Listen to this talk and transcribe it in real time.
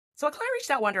So a client reached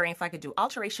out wondering if I could do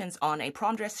alterations on a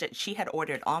prom dress that she had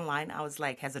ordered online. I was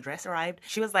like, has the dress arrived?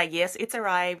 She was like, yes, it's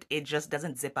arrived. It just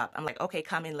doesn't zip up. I'm like, okay,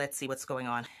 come in. Let's see what's going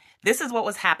on. This is what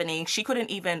was happening. She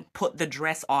couldn't even put the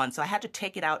dress on. So I had to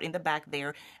take it out in the back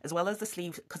there as well as the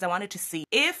sleeves because I wanted to see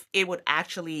if it would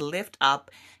actually lift up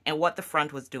and what the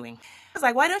front was doing. I was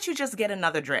like, why don't you just get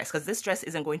another dress? Because this dress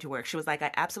isn't going to work. She was like,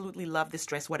 I absolutely love this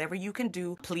dress. Whatever you can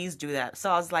do, please do that. So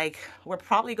I was like, we're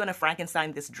probably going to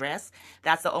Frankenstein this dress.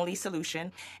 That's the only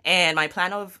solution. And my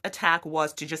plan of attack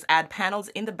was to just add panels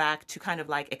in the back to kind of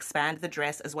like expand the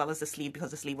dress as well as the sleeve because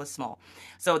the sleeve was small.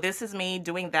 So this is me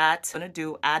doing that. I'm going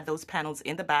to add those panels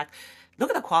in the back.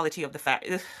 Look at the quality of the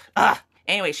fabric.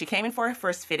 Anyway, she came in for her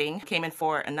first fitting, came in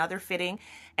for another fitting,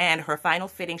 and her final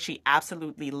fitting, she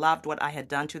absolutely loved what I had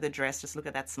done to the dress. Just look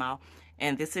at that smile.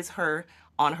 And this is her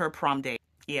on her prom day.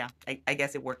 Yeah, I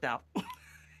guess it worked out.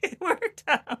 It worked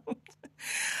out.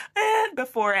 And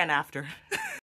before and after.